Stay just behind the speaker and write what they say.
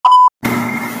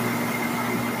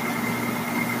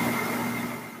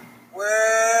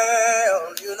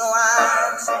Well,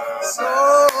 I'm so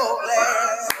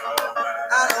glad.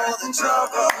 I know the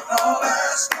trouble don't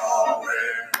last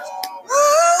always.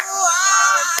 Oh,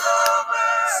 I'm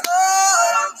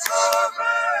so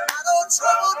glad. I know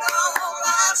trouble don't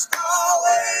last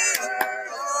always.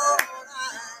 Oh,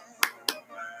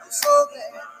 I'm so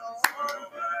glad.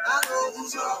 I know the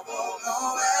trouble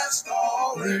don't last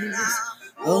always.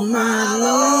 Oh, my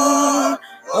Lord.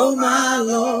 Oh, my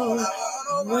Lord.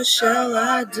 What shall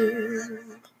I do?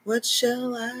 What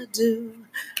shall I do?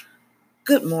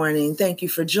 Good morning. Thank you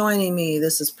for joining me.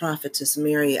 This is Prophetess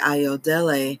Mary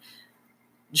Ayodele.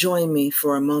 Join me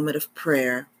for a moment of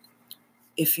prayer.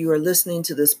 If you are listening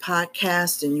to this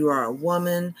podcast and you are a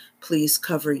woman, please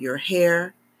cover your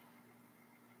hair.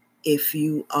 If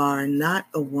you are not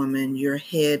a woman, your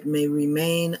head may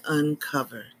remain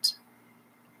uncovered.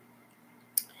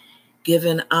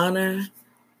 Giving honor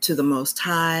to the Most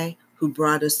High who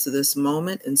brought us to this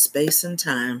moment in space and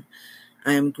time,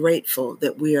 I am grateful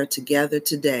that we are together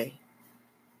today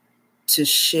to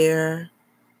share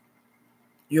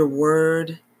your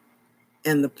word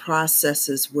and the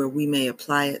processes where we may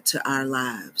apply it to our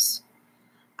lives.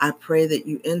 I pray that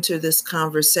you enter this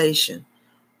conversation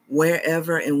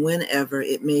wherever and whenever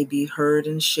it may be heard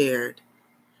and shared,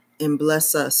 and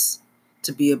bless us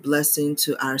to be a blessing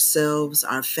to ourselves,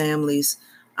 our families,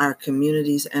 our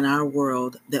communities, and our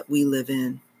world that we live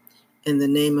in. In the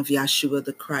name of Yeshua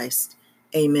the Christ,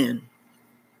 amen.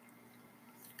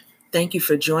 Thank you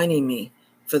for joining me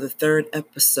for the third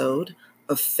episode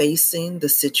of Facing the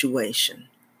Situation.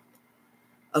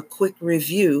 A quick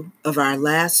review of our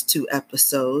last two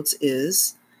episodes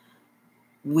is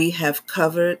we have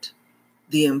covered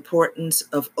the importance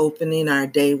of opening our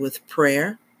day with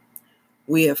prayer.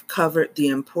 We have covered the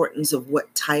importance of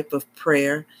what type of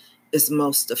prayer is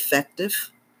most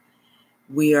effective.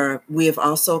 We have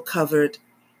also covered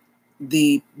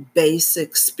the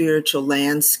basic spiritual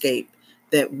landscape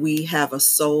that we have a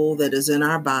soul that is in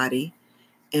our body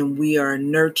and we are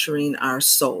nurturing our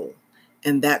soul.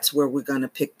 And that's where we're going to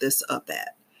pick this up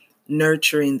at,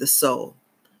 nurturing the soul.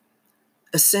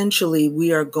 Essentially,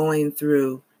 we are going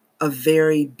through a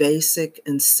very basic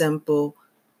and simple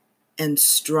and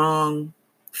strong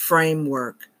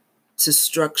framework to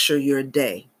structure your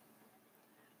day.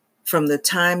 From the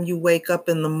time you wake up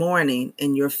in the morning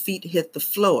and your feet hit the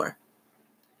floor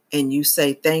and you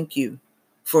say thank you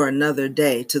for another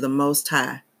day to the Most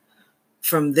High.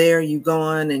 From there, you go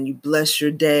on and you bless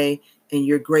your day and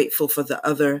you're grateful for the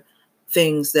other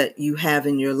things that you have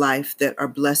in your life that are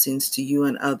blessings to you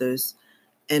and others.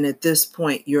 And at this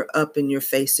point, you're up and you're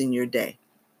facing your day.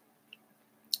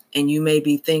 And you may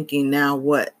be thinking, now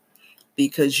what?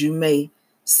 Because you may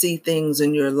see things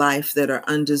in your life that are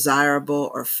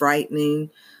undesirable or frightening,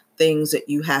 things that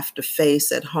you have to face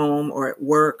at home or at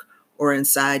work or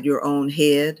inside your own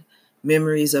head,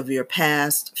 memories of your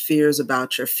past, fears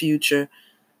about your future,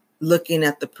 looking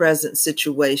at the present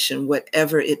situation,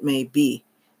 whatever it may be.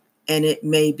 And it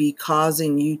may be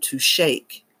causing you to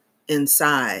shake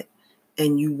inside.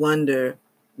 And you wonder,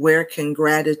 where can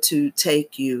gratitude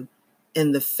take you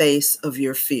in the face of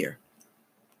your fear?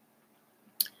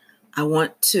 I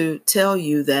want to tell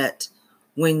you that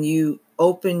when you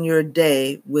open your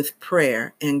day with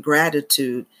prayer and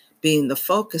gratitude being the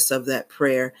focus of that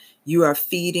prayer, you are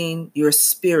feeding your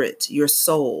spirit, your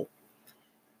soul.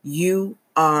 You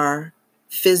are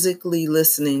physically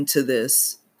listening to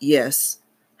this, yes.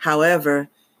 However,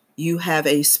 you have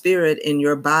a spirit in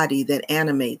your body that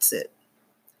animates it.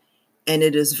 And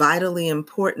it is vitally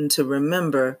important to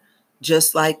remember,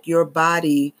 just like your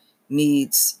body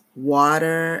needs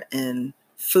water and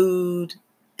food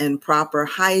and proper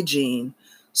hygiene,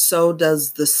 so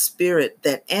does the spirit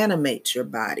that animates your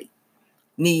body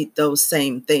need those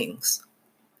same things.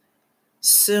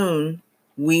 Soon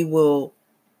we will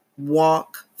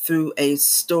walk through a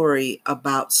story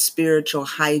about spiritual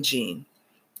hygiene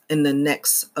in the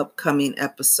next upcoming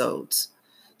episodes.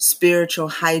 Spiritual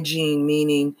hygiene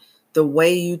meaning the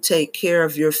way you take care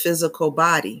of your physical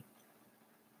body,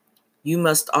 you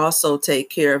must also take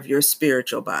care of your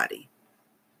spiritual body.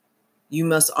 You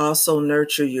must also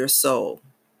nurture your soul.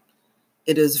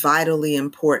 It is vitally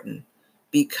important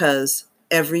because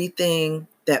everything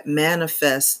that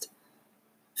manifests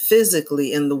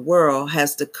physically in the world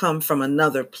has to come from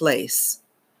another place.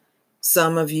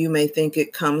 Some of you may think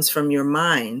it comes from your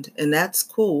mind, and that's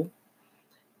cool.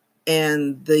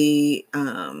 And the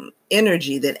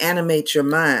energy that animates your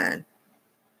mind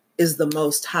is the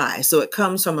Most High. So it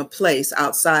comes from a place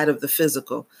outside of the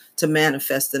physical to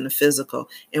manifest in the physical.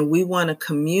 And we want to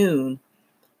commune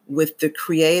with the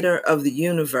creator of the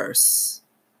universe,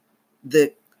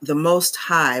 the the Most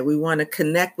High. We want to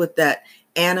connect with that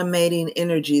animating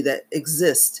energy that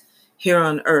exists here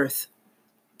on earth,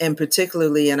 and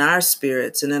particularly in our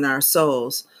spirits and in our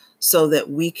souls, so that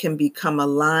we can become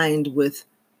aligned with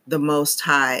the Most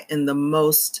High in the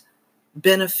most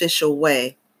beneficial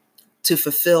way to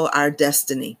fulfill our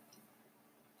destiny.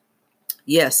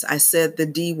 Yes, I said the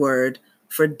D word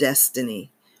for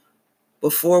destiny.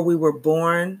 Before we were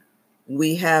born,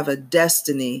 we have a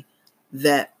destiny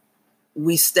that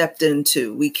we stepped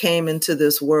into. We came into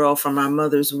this world from our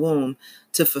mother's womb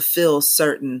to fulfill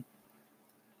certain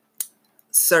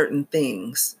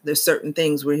things. There's certain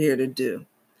things we're here to do.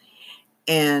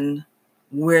 And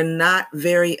we're not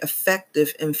very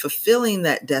effective in fulfilling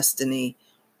that destiny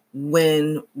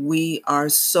when we are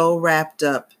so wrapped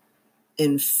up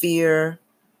in fear,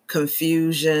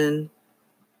 confusion,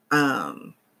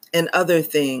 and other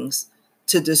things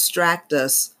to distract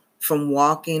us from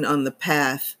walking on the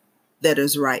path that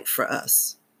is right for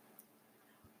us.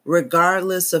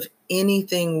 Regardless of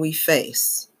anything we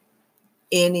face,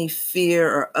 any fear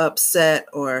or upset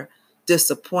or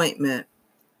disappointment,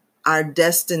 our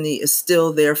destiny is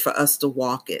still there for us to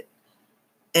walk it.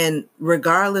 And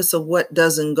regardless of what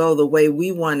doesn't go the way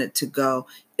we want it to go,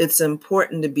 it's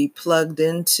important to be plugged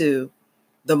into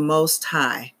the Most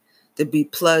High, to be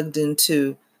plugged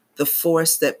into the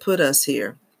force that put us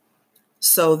here,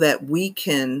 so that we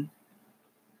can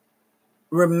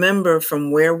remember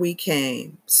from where we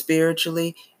came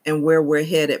spiritually and where we're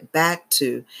headed back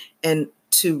to, and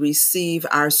to receive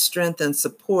our strength and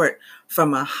support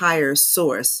from a higher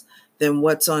source than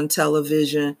what's on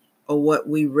television or what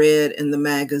we read in the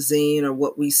magazine or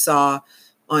what we saw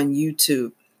on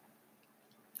YouTube.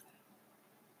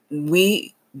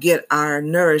 We get our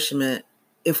nourishment,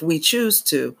 if we choose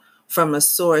to, from a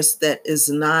source that is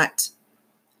not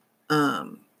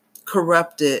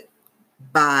corrupted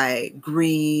by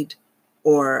greed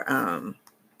or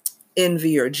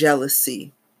envy or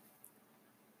jealousy.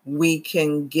 We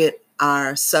can get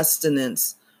our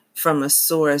sustenance from a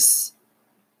source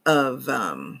of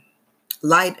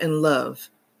light and love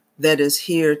that is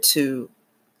here to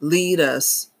lead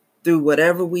us through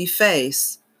whatever we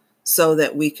face so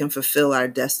that we can fulfill our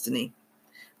destiny.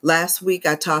 Last week,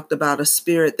 I talked about a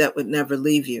spirit that would never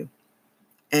leave you,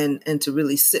 and to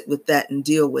really sit with that and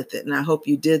deal with it. And I hope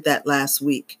you did that last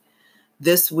week.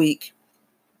 This week,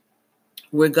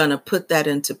 we're going to put that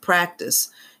into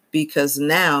practice, because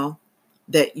now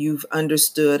that you've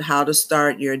understood how to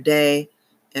start your day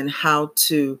and how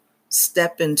to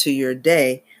step into your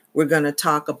day, we're going to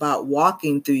talk about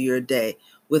walking through your day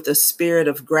with a spirit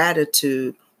of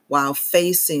gratitude while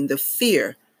facing the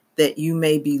fear that you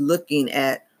may be looking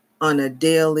at on a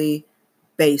daily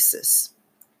basis.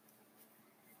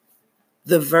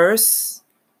 The verse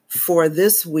for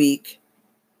this week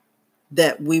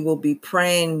that we will be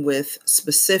praying with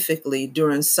specifically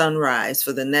during sunrise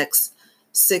for the next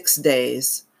 6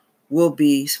 days will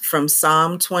be from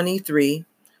Psalm 23,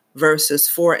 verses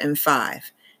 4 and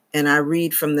 5. And I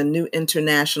read from the New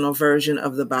International Version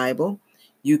of the Bible.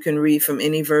 You can read from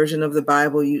any version of the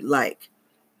Bible you like,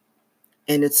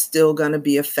 and it's still going to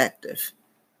be effective.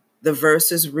 The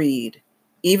verses read,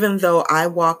 "Even though I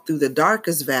walk through the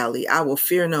darkest valley, I will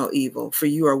fear no evil, for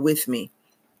you are with me.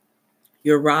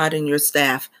 Your rod and your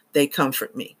staff, they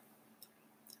comfort me."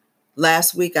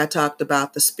 Last week, I talked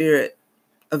about the spirit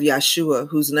of Yeshua,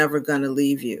 who's never going to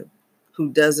leave you, who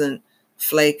doesn't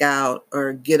flake out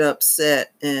or get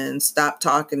upset and stop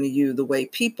talking to you the way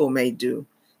people may do.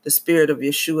 The spirit of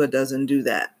Yeshua doesn't do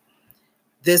that.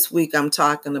 This week, I'm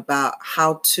talking about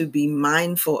how to be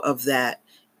mindful of that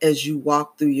as you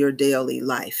walk through your daily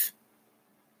life.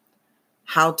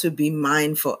 How to be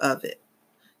mindful of it.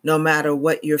 No matter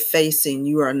what you're facing,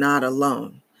 you are not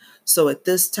alone. So at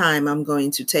this time, I'm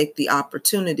going to take the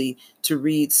opportunity to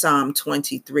read Psalm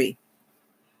 23.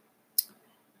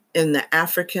 In the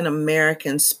African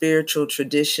American spiritual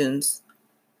traditions,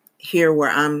 here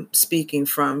where I'm speaking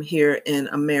from, here in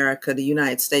America, the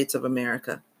United States of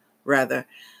America, rather,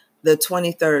 the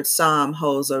 23rd Psalm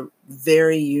holds a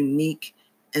very unique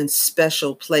and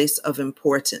special place of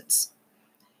importance.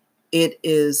 It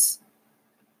is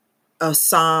a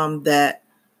psalm that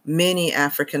many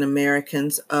African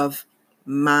Americans of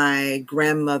my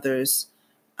grandmother's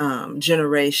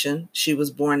generation, she was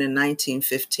born in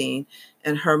 1915,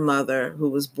 and her mother, who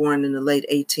was born in the late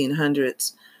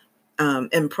 1800s,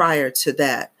 and prior to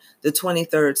that, the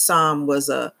 23rd Psalm was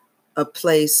a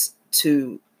place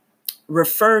to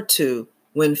refer to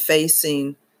when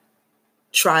facing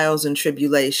trials and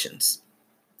tribulations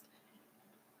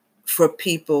for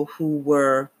people who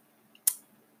were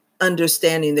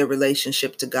understanding their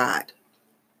relationship to God.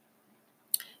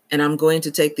 And I'm going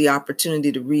to take the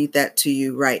opportunity to read that to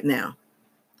you right now.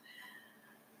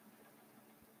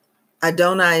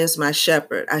 Adonai is my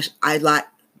shepherd.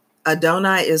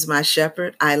 Adonai is my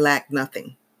shepherd. I lack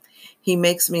nothing. He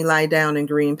makes me lie down in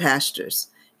green pastures.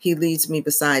 He leads me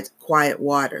beside quiet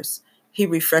waters. He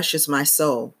refreshes my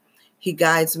soul. He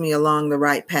guides me along the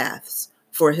right paths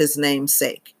for his name's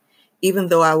sake. Even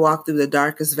though I walk through the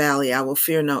darkest valley, I will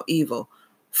fear no evil,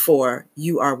 for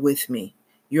you are with me.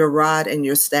 Your rod and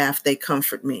your staff, they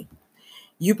comfort me.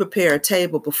 You prepare a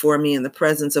table before me in the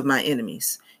presence of my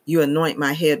enemies. You anoint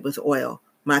my head with oil.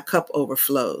 My cup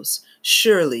overflows.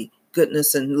 Surely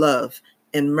goodness and love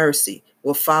and mercy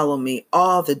will follow me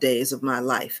all the days of my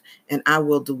life, and I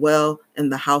will dwell in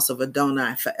the house of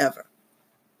Adonai forever.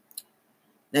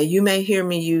 Now, you may hear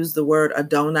me use the word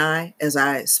Adonai as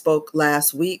I spoke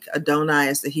last week. Adonai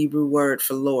is the Hebrew word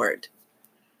for Lord.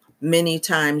 Many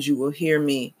times you will hear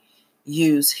me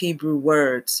use Hebrew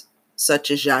words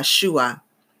such as Yahshua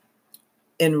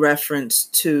in reference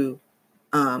to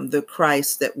the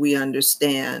Christ that we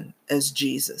understand as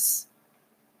Jesus.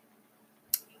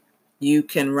 You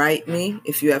can write me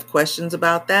if you have questions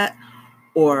about that,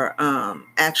 or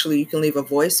actually you can leave a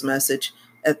voice message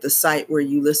at the site where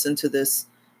you listen to this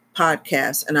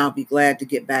podcast, and I'll be glad to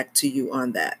get back to you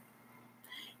on that.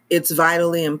 It's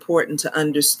vitally important to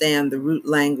understand the root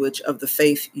language of the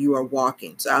faith you are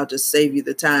walking. So I'll just save you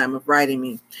the time of writing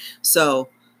me. So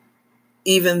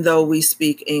even though we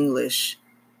speak English,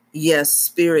 yes,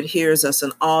 Spirit hears us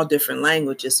in all different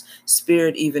languages.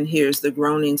 Spirit even hears the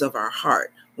groanings of our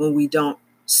heart when we don't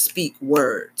speak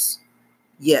words.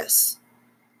 Yes,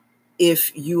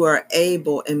 if you are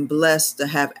able and blessed to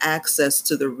have access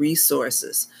to the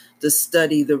resources to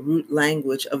study the root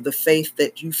language of the faith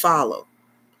that you follow,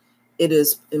 it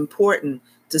is important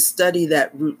to study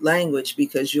that root language,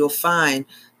 because you'll find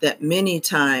that many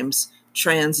times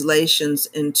translations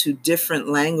into different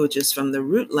languages from the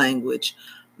root language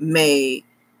may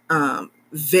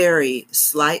vary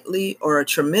slightly or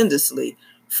tremendously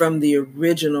from the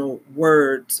original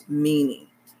word's meaning.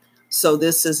 So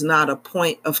this is not a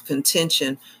point of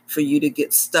contention for you to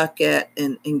get stuck at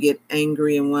and get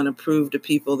angry and want to prove to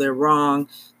people they're wrong.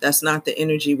 That's not the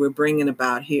energy we're bringing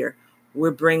about here.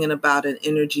 We're bringing about an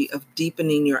energy of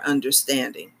deepening your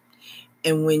understanding.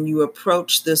 And when you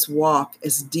approach this walk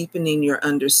as deepening your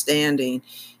understanding,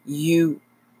 you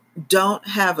don't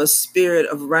have a spirit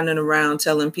of running around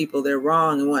telling people they're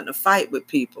wrong and wanting to fight with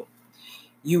people.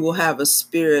 You will have a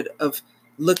spirit of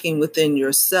looking within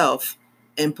yourself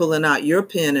and pulling out your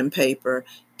pen and paper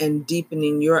and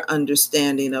deepening your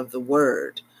understanding of the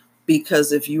word.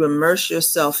 Because if you immerse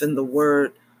yourself in the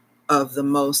word of the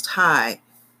Most High,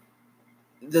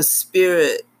 the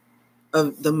Spirit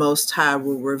of the Most High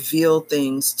will reveal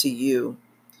things to you,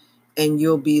 and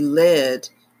you'll be led,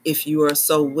 if you are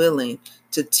so willing,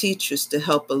 to teachers to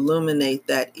help illuminate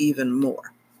that even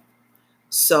more.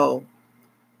 So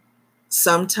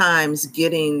sometimes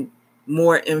getting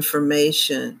more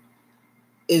information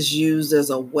is used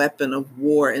as a weapon of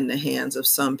war in the hands of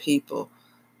some people.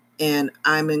 And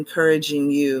I'm encouraging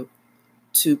you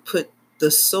to put the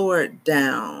sword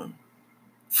down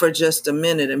for just a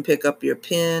minute and pick up your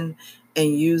pen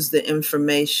and use the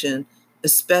information,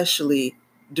 especially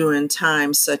during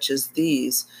times such as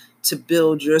these, to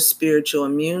build your spiritual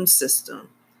immune system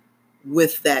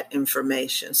with that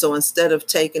information. So instead of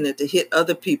taking it to hit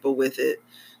other people with it,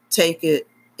 take it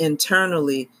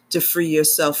internally to free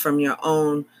yourself from your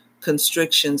own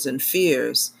constrictions and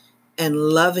fears, and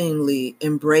lovingly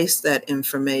embrace that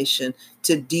information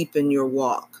to deepen your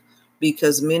walk.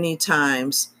 Because many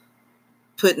times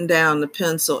putting down the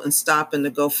pencil and stopping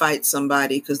to go fight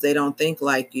somebody because they don't think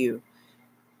like you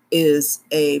is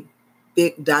a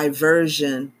big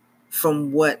diversion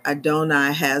from what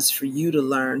Adonai has for you to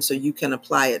learn so you can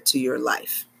apply it to your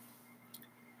life.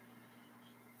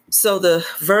 So the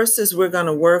verses we're going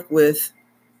to work with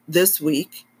this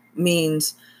week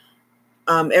means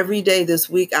every day this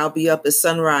week I'll be up at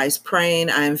sunrise praying.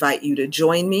 I invite you to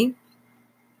join me.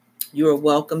 You are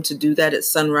welcome to do that at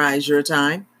sunrise your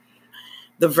time.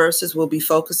 The verses we'll be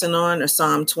focusing on are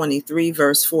Psalm 23,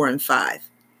 verse 4 and 5,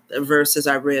 the verses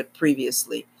I read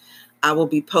previously. I will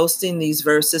be posting these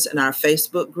verses in our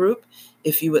Facebook group.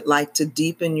 If you would like to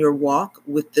deepen your walk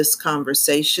with this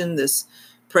conversation, this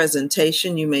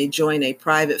presentation, you may join a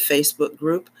private Facebook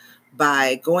group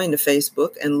by going to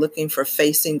Facebook and looking for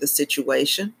Facing the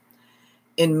Situation.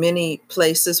 In many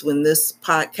places, when this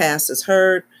podcast is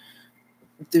heard,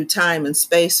 through time and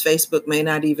space, Facebook may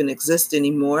not even exist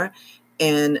anymore.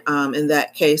 And in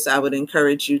that case, I would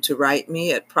encourage you to write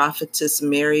me at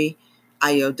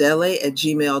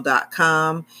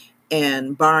prophetessmaryayodele@gmail.com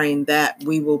And barring that,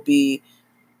 we will be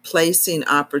placing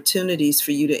opportunities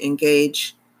for you to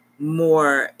engage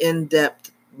more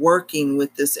in-depth working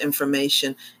with this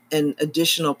information and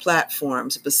additional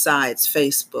platforms besides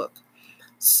Facebook.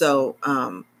 So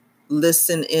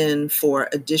listen in for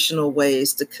additional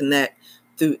ways to connect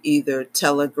through either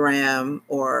Telegram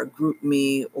or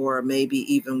GroupMe or maybe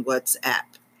even WhatsApp.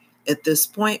 At this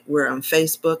point, we're on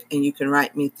Facebook, and you can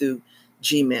write me through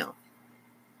Gmail.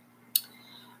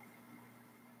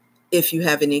 If you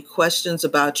have any questions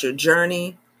about your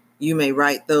journey, you may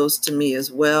write those to me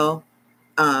as well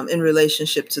in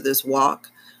relationship to this walk.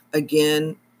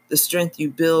 Again, the strength you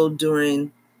build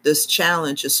during this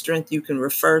challenge is strength you can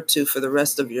refer to for the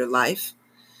rest of your life.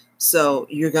 So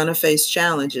you're going to face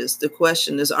challenges. The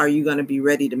question is, are you going to be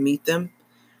ready to meet them?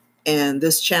 And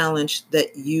this challenge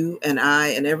that you and I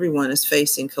and everyone is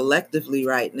facing collectively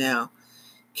right now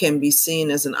can be seen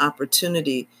as an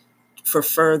opportunity for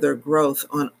further growth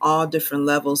on all different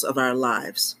levels of our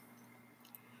lives.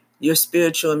 Your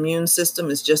spiritual immune system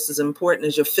is just as important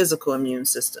as your physical immune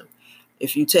system.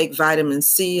 If you take vitamin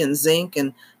C and zinc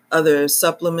and other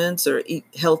supplements, or eat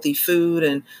healthy food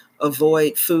and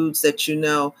avoid foods that you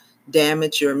know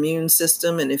damage your immune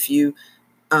system, and if you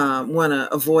want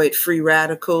to avoid free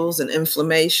radicals and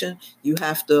inflammation, you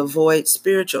have to avoid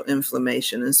spiritual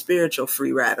inflammation and spiritual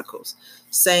free radicals.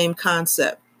 Same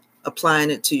concept, applying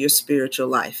it to your spiritual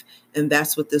life. And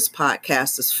that's what this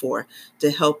podcast is for,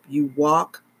 to help you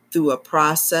walk through a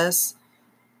process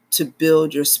to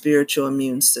build your spiritual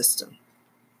immune system.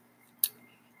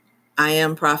 I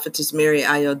am Prophetess Mary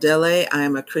Ayodele. I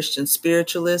am a Christian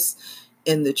spiritualist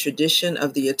in the tradition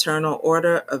of the Eternal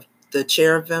Order of the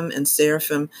Cherubim and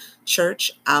Seraphim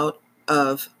Church out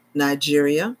of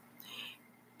Nigeria.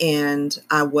 And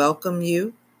I welcome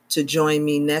you to join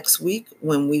me next week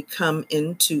when we come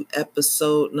into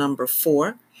episode number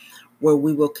 4, where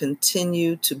we will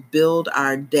continue to build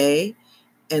our day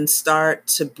and start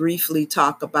to briefly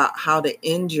talk about how to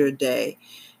end your day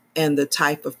and the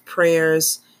type of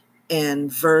prayers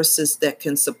and verses that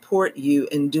can support you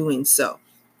in doing so.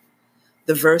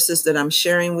 The verses that I'm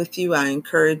sharing with you, I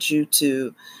encourage you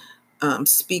to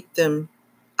speak them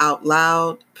out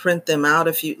loud, print them out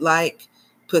if you'd like,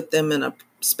 put them in a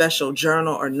special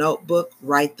journal or notebook,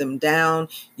 write them down.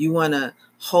 You want to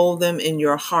hold them in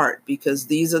your heart, because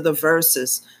these are the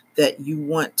verses that you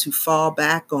want to fall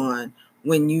back on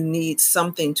when you need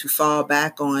something to fall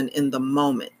back on in the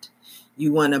moment.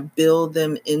 You want to build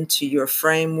them into your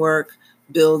framework,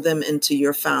 build them into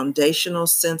your foundational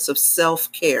sense of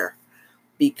self-care,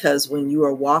 because when you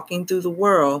are walking through the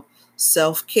world,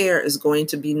 self-care is going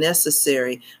to be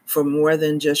necessary for more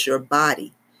than just your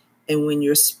body. And when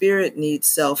your spirit needs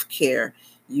self-care,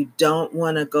 you don't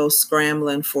want to go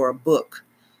scrambling for a book.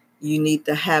 You need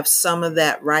to have some of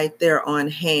that right there on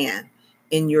hand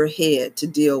in your head to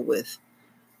deal with.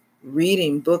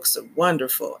 Reading books are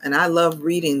wonderful, and I love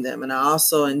reading them. And I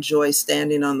also enjoy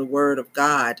standing on the Word of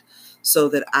God, so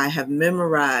that I have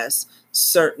memorized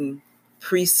certain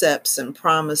precepts and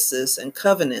promises and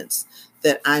covenants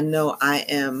that I know I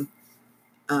am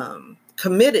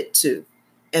committed to.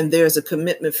 And there's a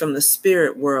commitment from the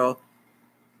spirit world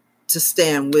to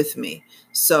stand with me.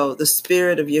 So the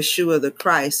Spirit of Yeshua the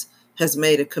Christ has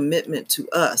made a commitment to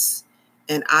us.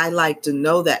 And I like to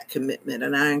know that commitment,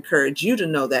 and I encourage you to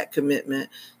know that commitment.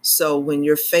 So when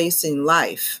you're facing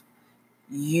life,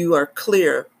 you are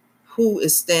clear who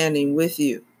is standing with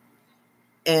you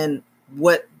and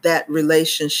what that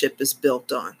relationship is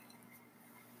built on.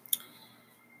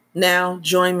 Now,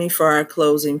 join me for our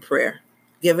closing prayer.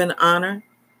 Giving honor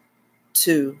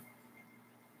to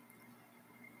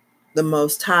the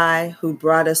Most High, who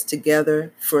brought us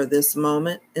together for this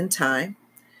moment in time.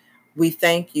 We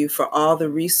thank you for all the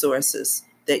resources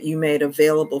that you made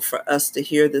available for us to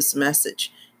hear this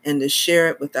message and to share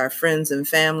it with our friends and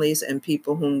families and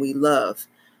people whom we love.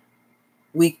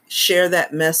 We share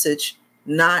that message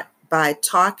not by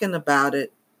talking about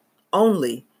it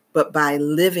only, but by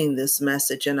living this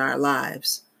message in our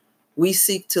lives. We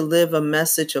seek to live a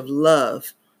message of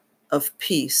love, of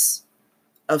peace,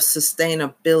 of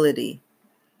sustainability,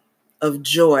 of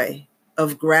joy,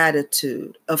 of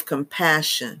gratitude, of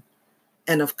compassion,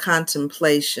 and of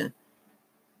contemplation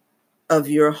of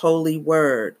your holy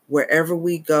word. Wherever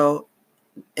we go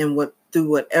and through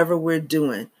whatever we're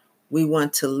doing, we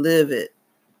want to live it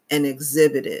and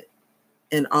exhibit it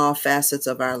in all facets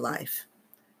of our life.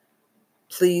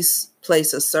 Please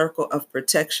place a circle of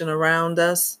protection around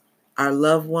us, our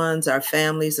loved ones, our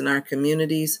families, and our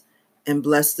communities, and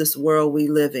bless this world we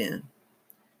live in.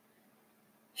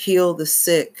 Heal the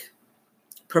sick,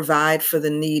 provide for the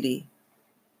needy,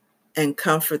 and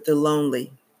comfort the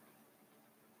lonely.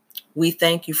 We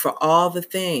thank you for all the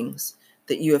things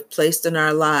that you have placed in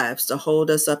our lives to hold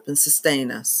us up and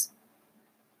sustain us,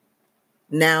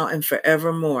 now and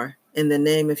forevermore. In the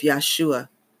name of Yeshua,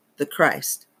 the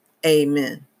Christ.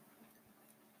 Amen.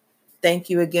 Thank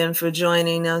you again for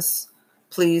joining us.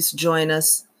 Please join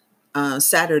us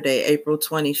Saturday, April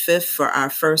 25th, for our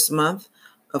first month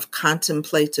of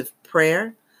contemplative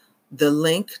prayer. The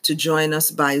link to join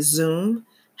us by Zoom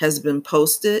has been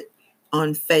posted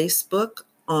on Facebook,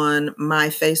 on my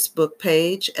Facebook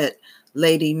page at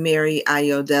Lady Mary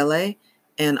Ayodele,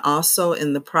 and also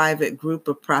in the private group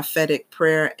of prophetic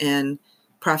prayer and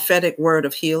prophetic word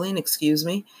of healing,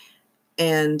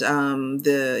 and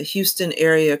the Houston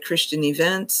area Christian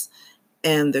events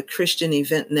and the Christian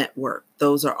Event Network.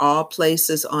 Those are all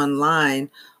places online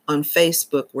on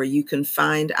Facebook where you can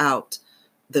find out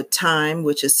the time,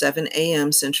 which is 7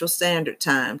 a.m. Central Standard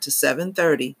Time to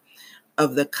 7:30,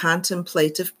 of the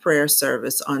contemplative prayer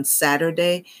service on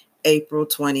Saturday, April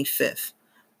 25th.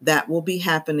 That will be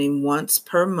happening once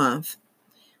per month.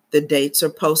 The dates are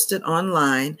posted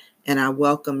online, and I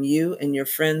welcome you and your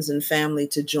friends and family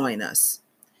to join us.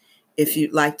 If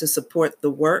you'd like to support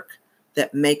the work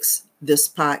that makes this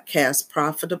podcast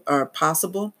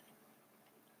possible,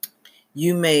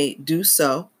 you may do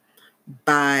so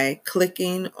by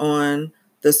clicking on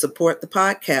the support the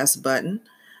podcast button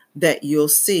that you'll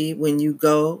see when you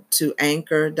go to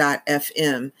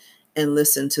anchor.fm and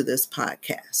listen to this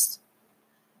podcast.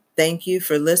 Thank you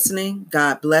for listening.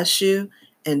 God bless you.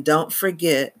 And don't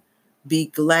forget, be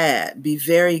glad, be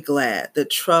very glad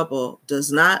that trouble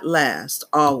does not last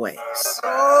always. So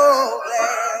glad.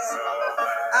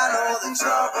 I know the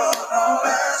trouble don't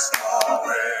last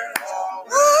always.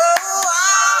 Oh, I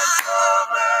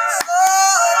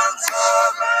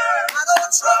know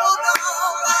trouble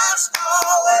don't last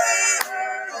always.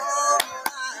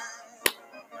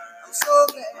 I'm so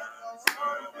glad.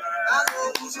 I know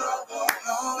the trouble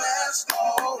don't last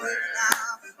always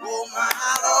now. Oh my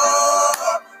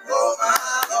Lord, I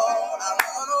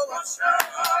wanna know what shall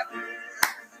I do?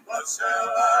 What shall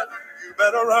I do? You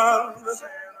better run,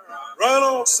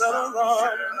 oh, settle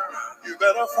run. You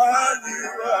better find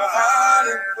you a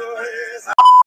hiding place.